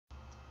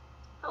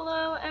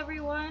Hello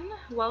everyone,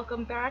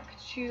 welcome back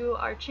to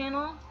our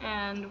channel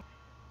and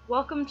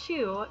welcome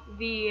to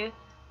the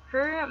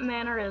Her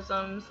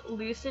Mannerisms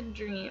Lucid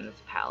Dreams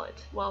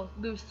palette. Well,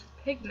 loose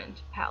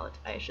pigment palette,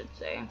 I should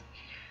say.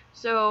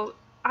 So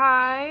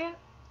I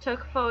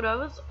took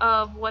photos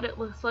of what it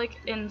looks like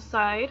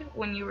inside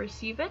when you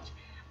receive it,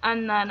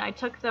 and then I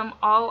took them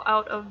all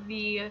out of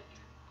the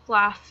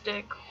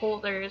plastic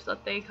holders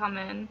that they come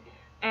in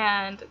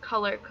and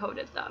color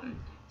coded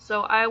them.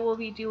 So I will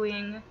be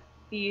doing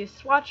these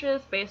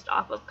swatches based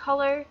off of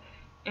color,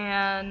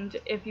 and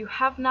if you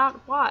have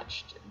not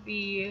watched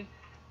the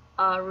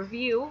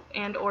review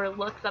and or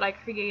look that I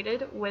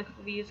created with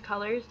these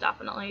colors,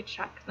 definitely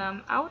check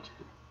them out.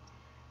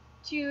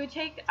 To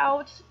take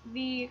out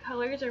the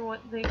colors, or what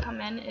they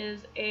come in,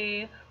 is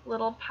a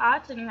little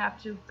pot, and you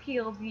have to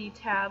peel the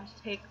tab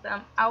to take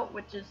them out,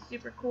 which is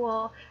super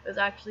cool. It was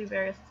actually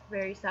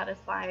very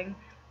satisfying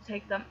to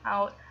take them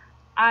out.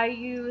 I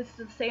used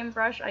the same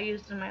brush I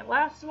used in my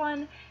last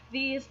one.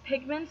 These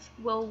pigments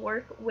will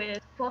work with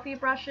fluffy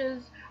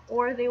brushes,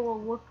 or they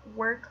will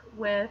work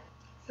with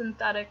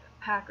synthetic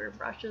packer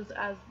brushes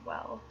as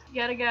well.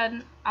 Yet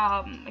again,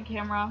 my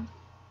camera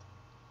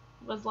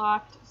was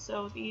locked,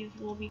 so these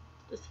will be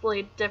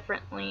displayed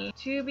differently.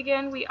 To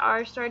begin, we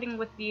are starting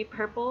with the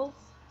purples.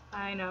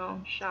 I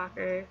know,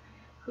 shocker.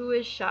 Who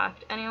is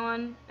shocked?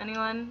 Anyone?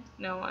 Anyone?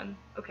 No one.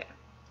 Okay.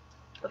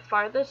 The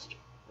farthest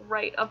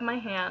right of my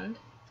hand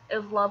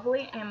is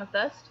Lovely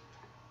Amethyst,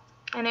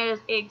 and it is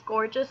a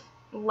gorgeous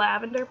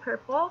lavender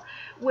purple,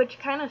 which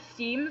kind of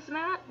seems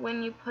matte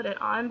when you put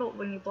it on, but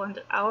when you blend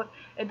it out,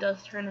 it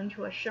does turn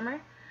into a shimmer.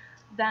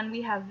 Then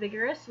we have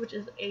Vigorous, which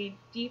is a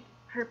deep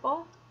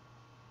purple,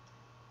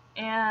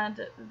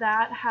 and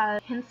that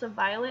has hints of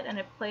violet, and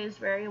it plays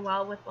very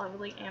well with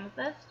Lovely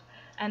Amethyst,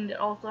 and it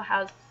also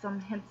has some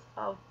hints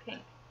of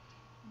pink.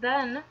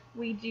 Then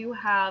we do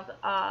have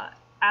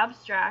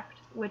Abstract,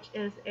 which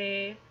is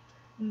a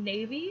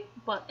navy,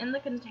 but in the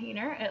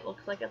container it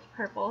looks like it's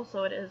purple,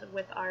 so it is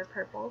with our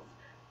purples.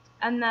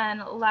 And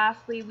then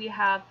lastly we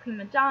have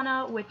Prima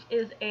Donna, which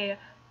is a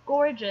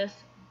gorgeous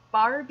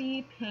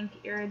Barbie pink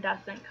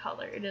iridescent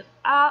color. It is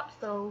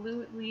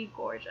absolutely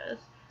gorgeous,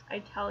 I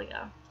tell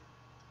ya.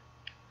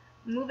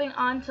 Moving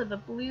on to the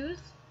blues,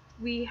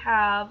 we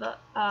have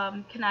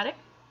Kinetic,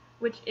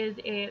 which is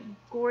a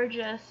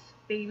gorgeous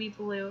baby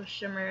blue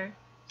shimmer,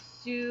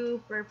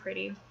 super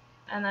pretty.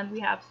 And then we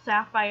have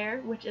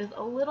Sapphire, which is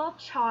a little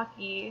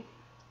chalky,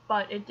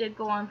 but it did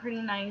go on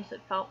pretty nice.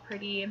 It felt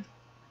pretty,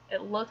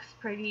 it looks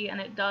pretty,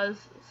 and it does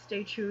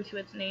stay true to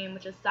its name,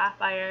 which is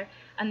Sapphire.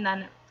 And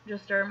then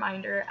just a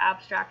reminder,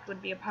 Abstract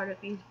would be a part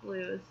of these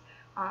blues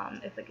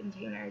if the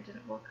container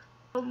didn't look.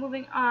 So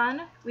moving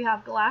on, we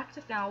have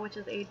Galactic now, which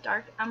is a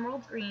dark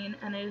emerald green,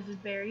 and it is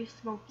very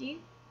smoky.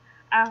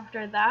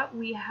 After that,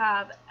 we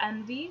have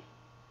Envy,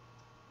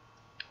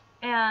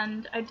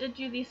 and I did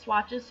do these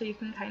swatches so you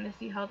can kind of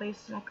see how they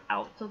smoke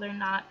out, so they're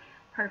not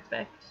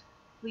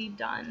perfectly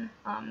done.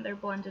 They're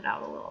blended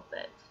out a little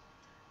bit.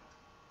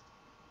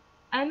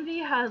 Envy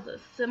has a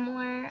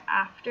similar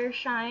after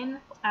shine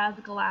as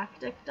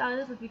Galactic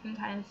does, if you can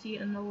kind of see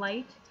it in the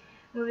light.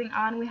 Moving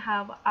on, we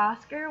have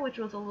Oscar, which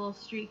was a little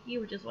streaky,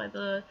 which is why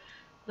the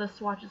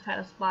swatch is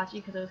kind of splotchy,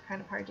 because it was kind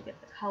of hard to get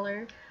the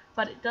color.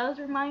 But it does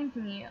remind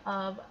me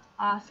of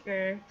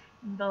Oscar,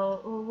 the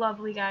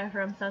lovely guy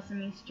from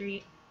Sesame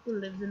Street who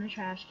lives in a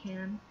trash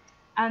can.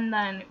 And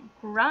then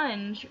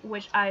Grunge,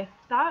 which I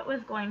thought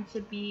was going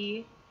to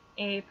be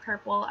a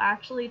purple,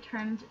 actually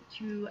turned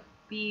to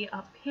be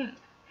a pink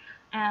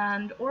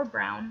and or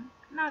brown,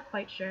 not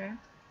quite sure.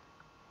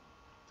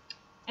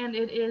 And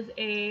it is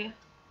a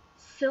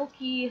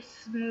silky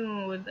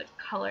smooth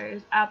color,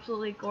 is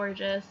absolutely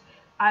gorgeous.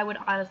 I would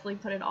honestly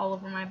put it all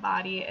over my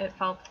body. It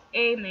felt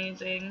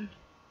amazing.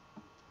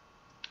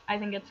 I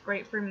think it's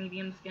great for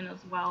medium skin as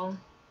well.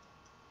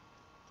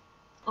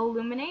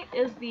 Illuminate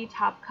is the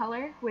top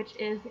color, which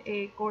is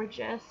a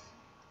gorgeous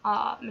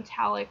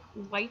metallic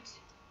white.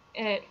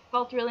 It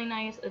felt really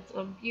nice. It's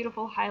a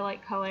beautiful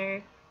highlight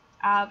color,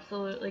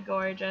 absolutely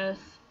gorgeous.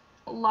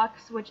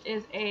 Luxe, which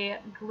is a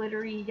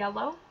glittery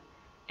yellow,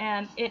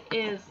 and it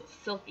is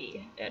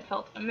silky. It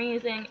felt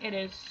amazing. It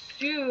is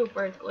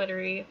super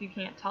glittery, if you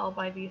can't tell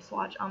by the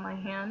swatch on my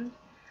hand.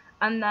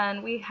 And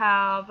then we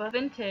have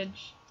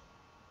Vintage,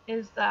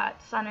 is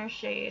that center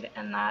shade,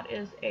 and that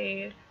is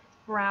a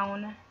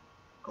brown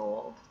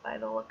gold by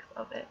the looks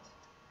of it.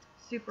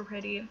 Super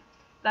pretty.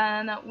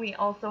 Then we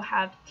also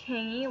have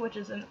Tangy, which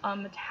is a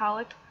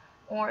metallic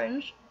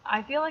orange.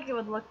 I feel like it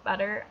would look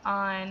better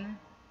on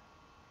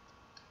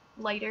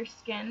lighter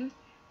skin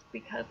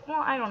because,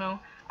 well, I don't know.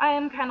 I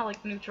am kind of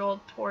like neutral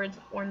towards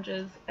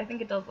oranges. I think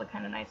it does look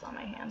kind of nice on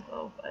my hand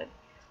though, but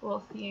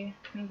we'll see.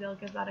 Maybe I'll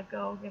give that a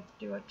go,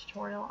 do a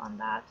tutorial on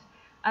that.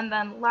 And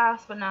then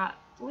last but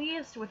not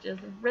least, which is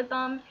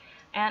Rhythm,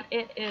 and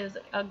it is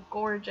a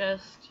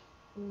gorgeous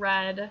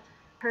red,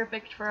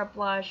 perfect for a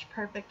blush,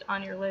 perfect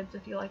on your lids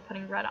if you like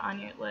putting red on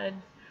your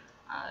lids.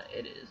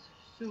 It is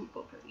super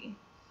pretty.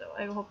 So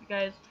I hope you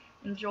guys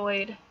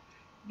enjoyed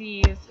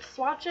these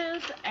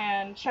swatches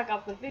and check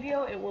out the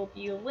video. It will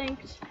be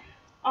linked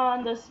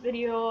on this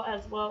video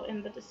as well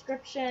in the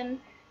description.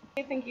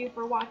 Thank you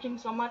for watching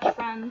so much,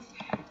 friends,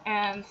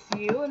 and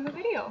see you in the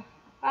video.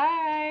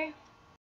 Bye!